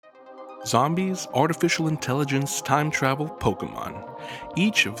Zombies, artificial intelligence, time travel, Pokemon.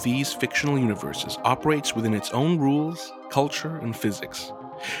 Each of these fictional universes operates within its own rules, culture, and physics.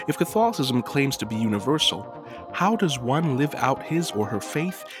 If Catholicism claims to be universal, how does one live out his or her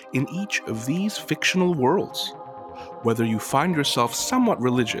faith in each of these fictional worlds? Whether you find yourself somewhat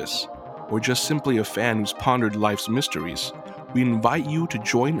religious, or just simply a fan who's pondered life's mysteries, we invite you to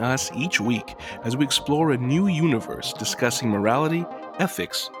join us each week as we explore a new universe discussing morality,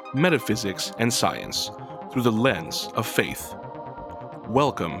 ethics, metaphysics, and science through the lens of faith.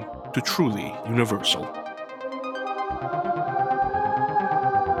 Welcome to Truly Universal.